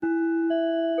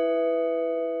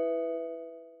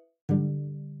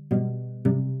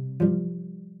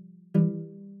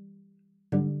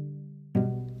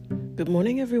Good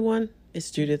morning, everyone. It's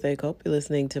Judith A. Cope. You're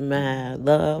listening to Mad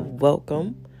Love.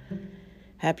 Welcome.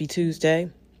 Happy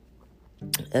Tuesday.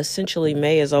 Essentially,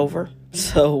 May is over.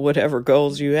 So whatever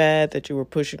goals you had that you were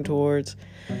pushing towards,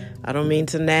 I don't mean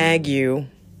to nag you,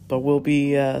 but we'll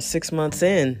be 6 months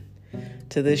in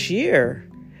to this year.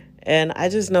 And I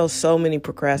just know so many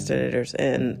procrastinators.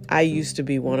 And I used to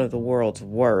be one of the world's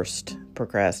worst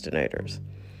procrastinators.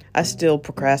 I still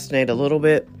procrastinate a little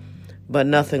bit, but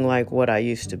nothing like what I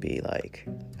used to be like.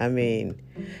 I mean,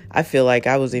 I feel like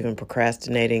I was even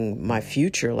procrastinating my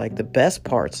future, like the best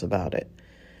parts about it.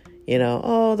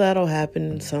 Oh, that'll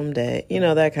happen someday.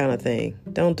 That kind of thing.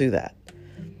 Don't do that.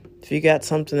 If you got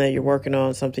something that you're working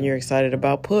on, something you're excited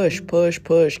about, push,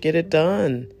 get it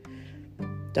done.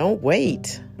 Don't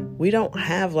wait. We don't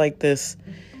have like this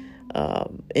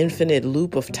infinite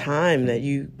loop of time that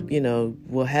you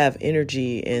will have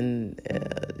energy and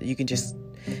you can just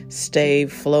stay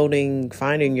floating,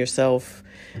 finding yourself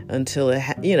until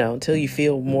until you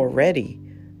feel more ready.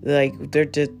 Like we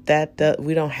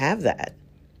don't have that.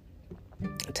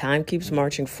 Time keeps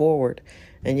marching forward,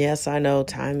 and yes, I know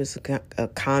time is a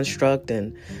construct,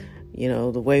 and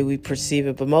the way we perceive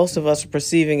it. But most of us are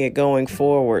perceiving it going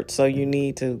forward. So you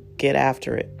need to get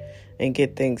after it and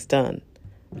get things done.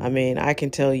 I mean, I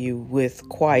can tell you with a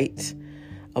great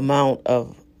amount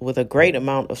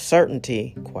of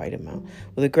certainty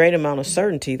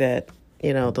that,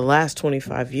 the last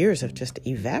 25 years have just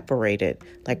evaporated.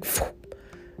 Like,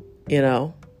 they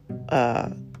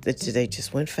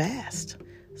just went fast.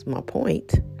 That's my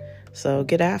point. So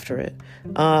get after it.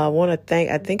 I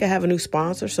think I have a new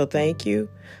sponsor, so thank you.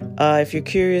 If you're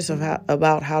curious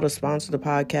about how to sponsor the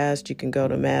podcast, you can go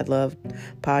to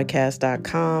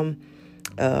madlovepodcast.com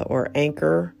or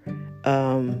Anchor.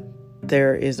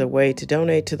 There is a way to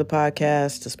donate to the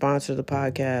podcast, to sponsor the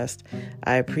podcast.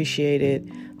 I appreciate it.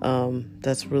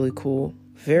 That's really cool.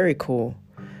 Very cool.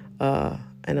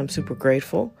 And I'm super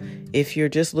grateful. If you're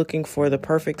just looking for the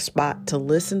perfect spot to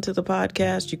listen to the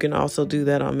podcast, you can also do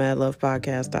that on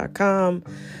madlovepodcast.com.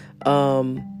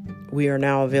 We are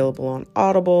now available on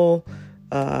Audible,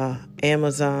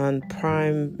 Amazon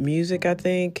Prime Music, I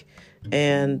think,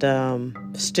 and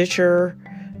Stitcher.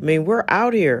 I mean, we're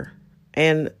out here.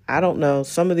 And I don't know,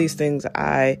 some of these things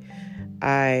I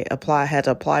had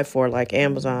to apply for, like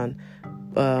Amazon,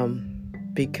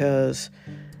 because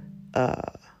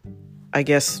I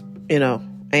guess,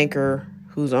 Anchor,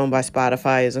 who's owned by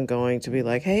Spotify, isn't going to be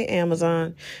like, hey,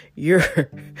 Amazon, you're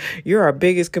our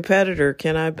biggest competitor.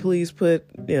 Can I please put,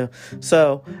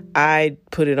 So I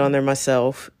put it on there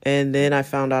myself. And then I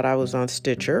found out I was on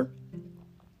Stitcher,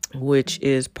 which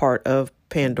is part of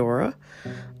Pandora.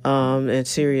 And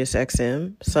Sirius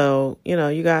XM. So,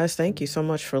 you guys, thank you so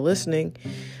much for listening.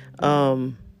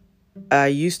 I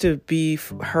used to be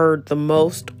heard the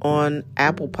most on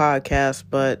Apple Podcasts,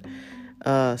 but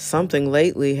something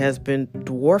lately has been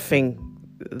dwarfing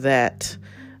that,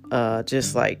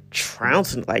 just like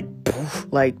trouncing,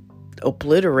 like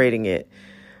obliterating it.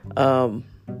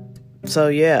 So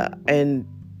yeah, and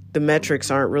the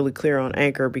metrics aren't really clear on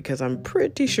Anchor because I'm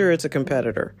pretty sure it's a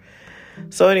competitor.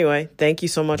 So anyway, thank you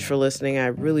so much for listening. I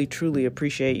really, truly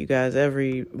appreciate you guys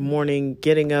every morning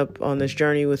getting up on this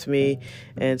journey with me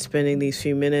and spending these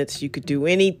few minutes. You could do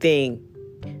anything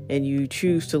and you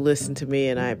choose to listen to me,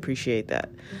 and I appreciate that.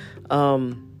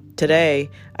 Today,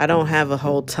 I don't have a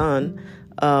whole ton,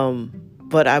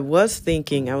 but I was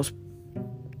giving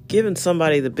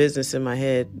somebody the business in my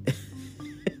head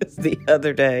the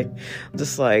other day,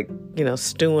 just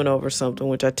stewing over something,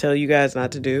 which I tell you guys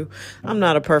not to do. I'm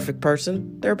not a perfect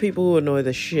person. There are people who annoy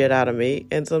the shit out of me,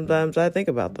 and sometimes I think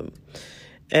about them.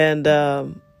 And,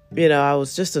 I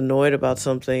was just annoyed about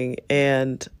something,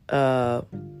 and, I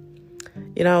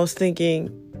was thinking,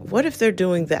 what if they're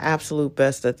doing the absolute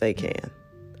best that they can?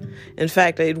 In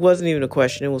fact, it wasn't even a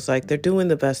question. It was like, they're doing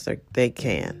the best they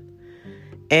can.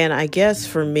 And I guess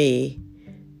for me,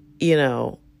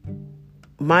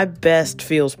 my best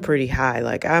feels pretty high.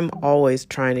 Like, I'm always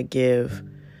trying to give,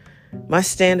 my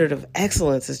standard of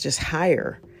excellence is just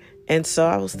higher. And so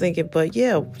I was thinking, but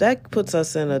yeah, that puts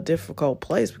us in a difficult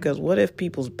place, because what if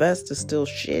people's best is still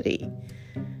shitty?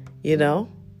 I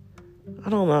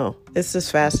don't know. It's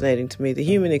just fascinating to me. The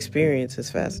human experience is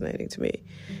fascinating to me.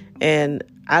 And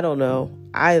I don't know.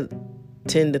 I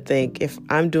tend to think if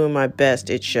I'm doing my best,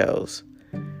 it shows.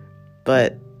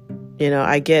 But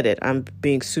I get it. I'm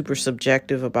being super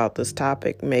subjective about this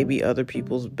topic. Maybe other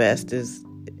people's best is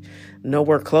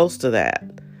nowhere close to that.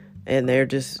 And they're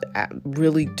just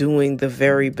really doing the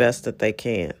very best that they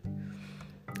can.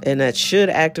 And that should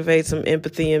activate some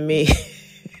empathy in me.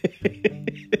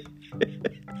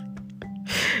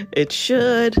 It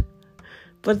should.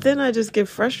 But then I just get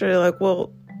frustrated, like,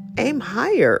 well, aim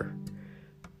higher.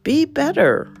 Be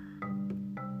better.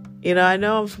 I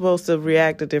know I'm supposed to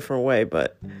react a different way,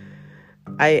 but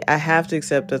I have to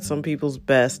accept that some people's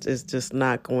best is just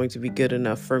not going to be good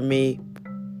enough for me.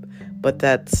 But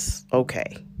that's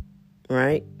okay,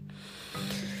 right?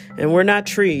 And we're not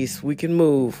trees. We can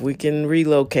move. We can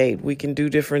relocate. We can do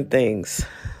different things.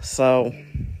 So,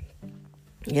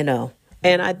 and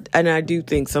I do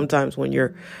think sometimes when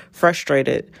you're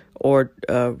frustrated or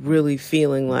really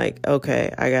feeling like,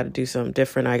 okay, I got to do something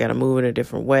different. I got to move in a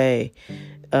different way.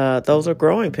 Those are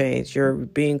growing pains. You're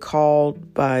being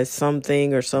called by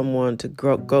something or someone to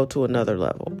go to another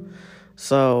level.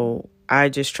 So I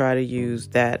just try to use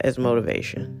that as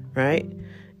motivation, right?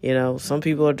 Some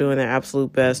people are doing their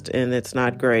absolute best and it's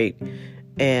not great.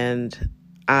 And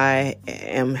I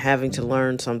am having to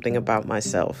learn something about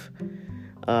myself.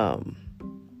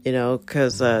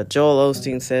 Because Joel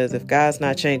Osteen says, if God's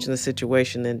not changing the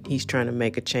situation, then he's trying to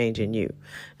make a change in you.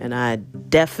 And I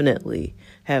definitely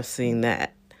have seen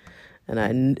that.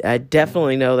 And I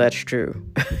definitely know that's true.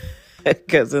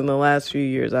 Because in the last few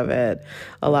years, I've had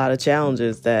a lot of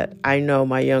challenges that I know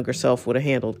my younger self would have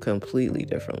handled completely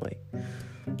differently.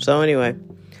 So anyway,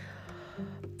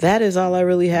 that is all I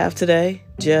really have today.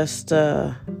 Just,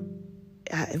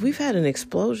 we've had an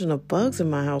explosion of bugs in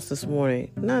my house this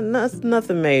morning.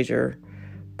 Nothing major,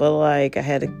 but like I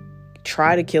had to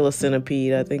try to kill a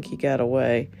centipede. I think he got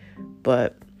away.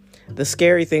 But the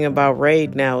scary thing about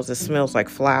Raid now is it smells like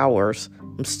flowers.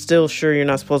 I'm still sure you're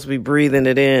not supposed to be breathing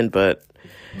it in, but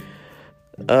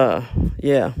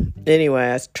yeah.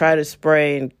 Anyway, I tried to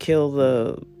spray and kill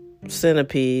the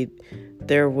centipede.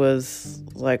 There was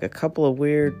like a couple of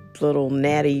weird little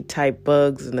gnatty type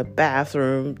bugs in the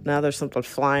bathroom. Now there's something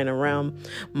flying around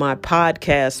my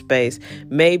podcast space.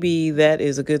 Maybe that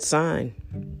is a good sign.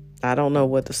 I don't know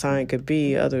what the sign could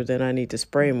be other than I need to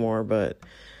spray more, but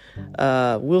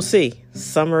we'll see.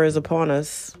 Summer is upon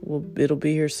us. It'll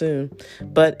be here soon.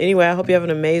 But anyway, I hope you have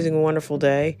an amazing, wonderful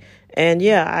day. And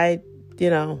yeah, I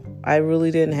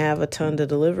really didn't have a ton to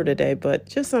deliver today, but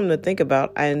just something to think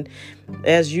about. And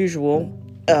as usual,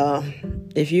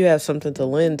 if you have something to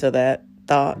lend to that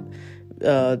thought,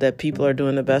 that people are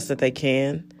doing the best that they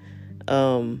can,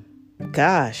 so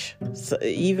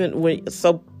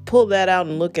pull that out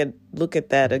and look at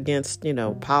that against,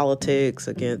 politics,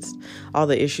 against all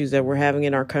the issues that we're having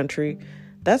in our country.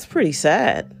 That's pretty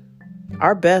sad.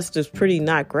 Our best is pretty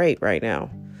not great right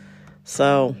now.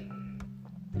 So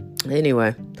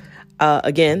anyway,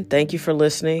 again, thank you for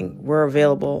listening. We're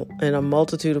available in a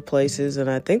multitude of places, and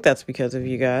I think that's because of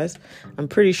you guys. I'm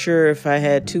pretty sure if I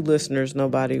had 2 listeners,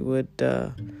 nobody would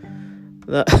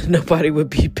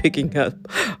be picking up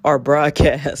our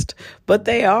broadcast, but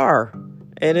they are,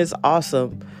 and it's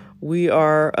awesome. We've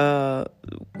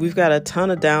got a ton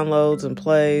of downloads and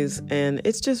plays, and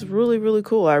it's just really, really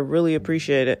cool. I really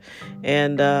appreciate it,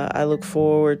 and I look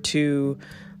forward to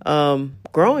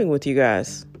growing with you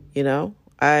guys.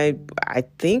 I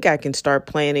think I can start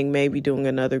planning maybe doing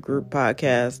another group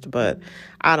podcast, but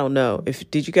I don't know.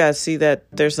 Did you guys see that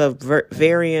there's a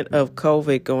variant of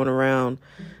COVID going around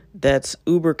that's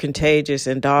uber contagious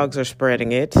and dogs are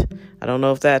spreading it? I don't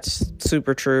know if that's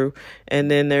super true. And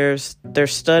then they're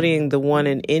studying the one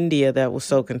in India that was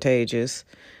so contagious.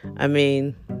 I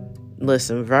mean,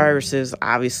 listen, viruses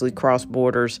obviously cross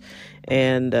borders,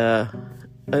 and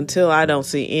until I don't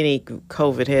see any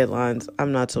COVID headlines,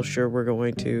 I'm not so sure we're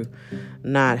going to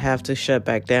not have to shut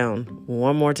back down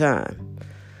one more time.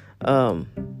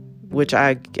 Which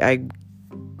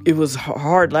it was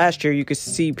hard last year. You could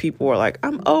see people were like,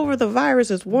 I'm over the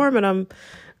virus. It's warm and I'm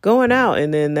going out.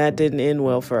 And then that didn't end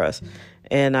well for us.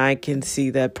 And I can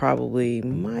see that probably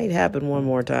might happen one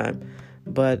more time.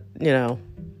 But,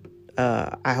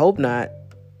 I hope not.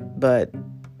 But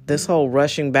this whole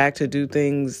rushing back to do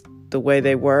things the way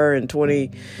they were in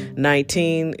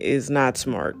 2019 is not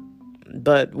smart.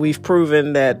 But we've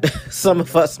proven that some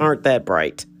of us aren't that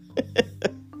bright.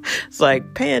 It's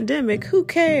like, pandemic, who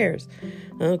cares?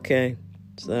 Okay.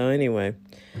 So anyway,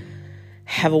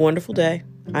 have a wonderful day.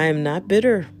 I am not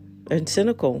bitter and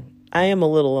cynical. I am a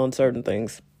little on certain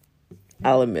things.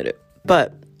 I'll admit it.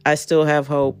 But I still have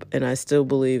hope, and I still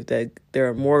believe that there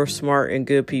are more smart and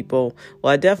good people.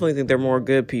 Well, I definitely think there are more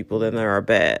good people than there are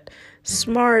bad.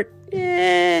 Smart,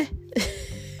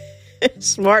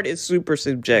 Smart is super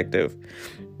subjective.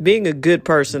 Being a good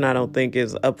person, I don't think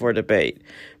is up for debate.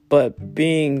 But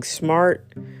being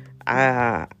smart,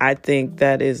 I think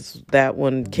that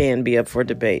one can be up for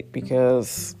debate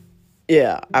because,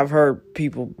 yeah, I've heard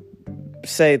people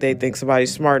say they think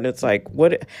somebody's smart, and it's like,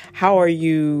 what's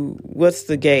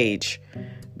the gauge?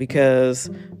 because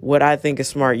what I think is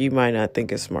smart, you might not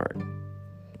think is smart.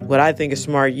 What I think is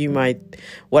smart,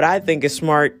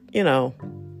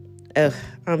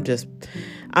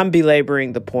 I'm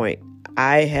belaboring the point.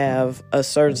 I have a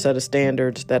certain set of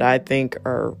standards that I think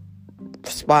are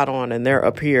spot on, and they're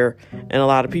up here, and a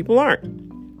lot of people aren't.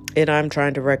 And I'm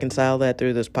trying to reconcile that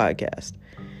through this podcast,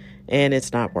 and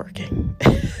it's not working.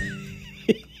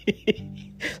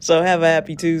 So have a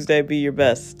happy Tuesday. Be your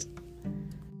best.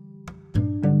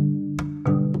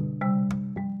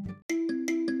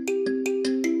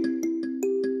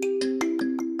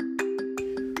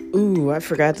 Ooh, I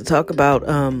forgot to talk about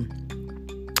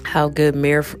how good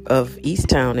Mayor of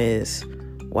Easttown is.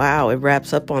 Wow, it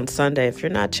wraps up on Sunday. If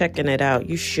you're not checking it out,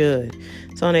 you should.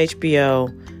 It's on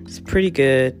HBO. It's pretty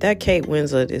good. That Kate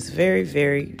Winslet is very,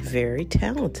 very, very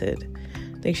talented.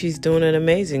 I think she's doing an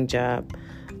amazing job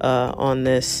on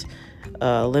this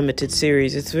limited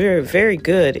series. It's very, very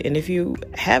good. And if you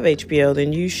have HBO,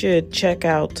 then you should check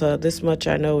out This Much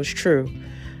I Know Is True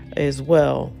as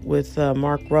well, with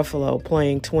Mark Ruffalo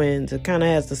playing twins. It kind of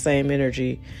has the same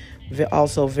energy.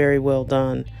 Also very well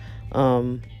done.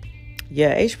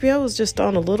 HBO is just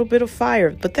on a little bit of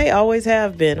fire, but they always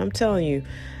have been. I'm telling you,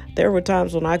 there were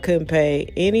times when I couldn't pay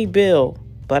any bill,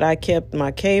 but I kept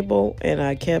my cable and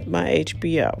I kept my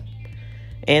HBO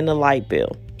and the light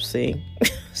bill. See,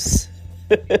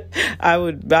 I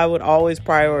would always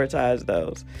prioritize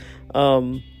those.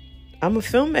 I'm a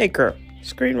filmmaker,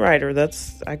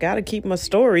 screenwriter. I got to keep my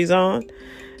stories on.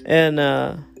 And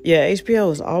HBO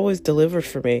has always delivered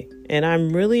for me, and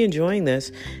I'm really enjoying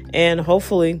this. And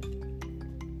hopefully,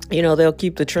 they'll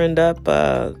keep the trend up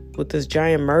with this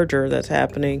giant merger that's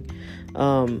happening.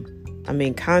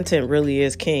 Content really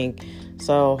is king.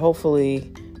 So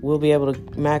hopefully we'll be able to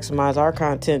maximize our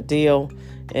content deal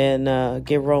and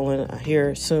get rolling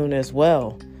here soon as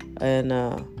well. And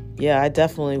I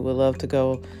definitely would love to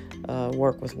go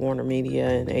work with Warner Media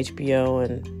and HBO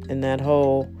and that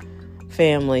whole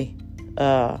family.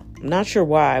 I'm not sure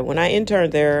why. When I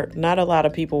interned there, not a lot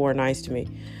of people were nice to me.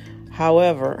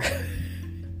 However,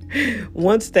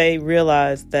 once they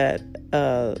realized that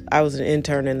I was an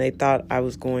intern and they thought I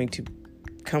was going to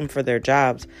come for their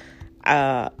jobs,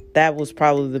 that was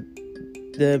probably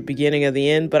the beginning of the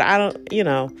end. But I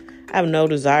have no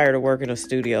desire to work in a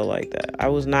studio like that. I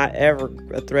was not ever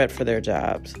a threat for their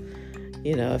jobs.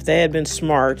 If they had been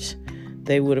smart,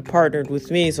 they would have partnered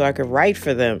with me so I could write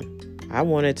for them. I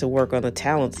wanted to work on the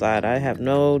talent side. I have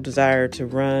no desire to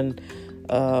run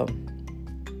a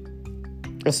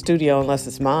studio unless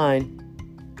it's mine.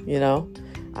 I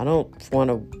don't want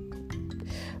to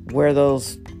wear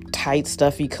those tight,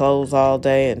 stuffy clothes all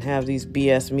day and have these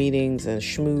BS meetings and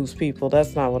schmooze people.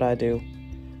 That's not what I do.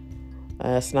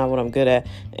 That's not what I'm good at.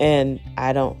 And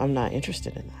I'm not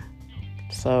interested in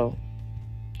that. So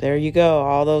there you go.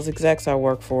 All those execs I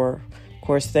work for, of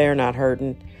course, they're not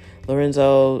hurting.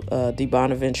 Lorenzo Di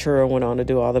Bonaventura went on to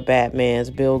do all the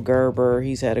Batmans. Bill Gerber,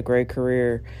 he's had a great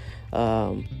career.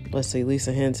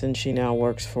 Lisa Henson, she now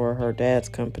works for her dad's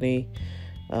company.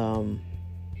 All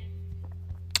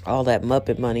that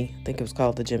Muppet money. I think it was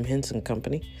called the Jim Henson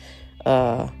Company.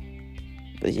 The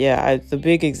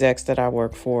big execs that I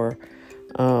work for,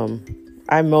 and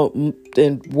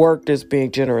worked as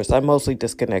being generous. I mostly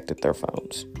disconnected their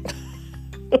phones.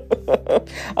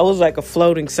 I was like a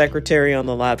floating secretary on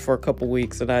the lot for a couple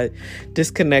weeks, and I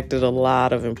disconnected a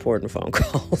lot of important phone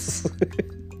calls.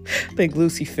 I think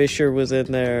Lucy Fisher was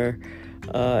in there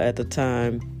at the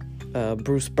time,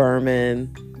 Bruce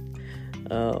Berman,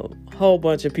 a whole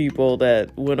bunch of people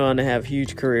that went on to have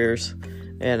huge careers,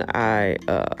 and I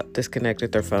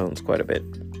disconnected their phones quite a bit.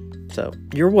 So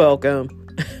you're welcome.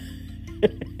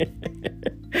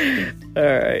 All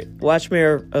right. Watch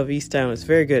Mayor of Easttown. It's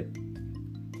very good.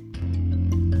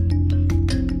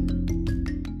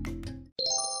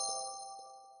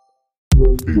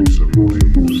 It's a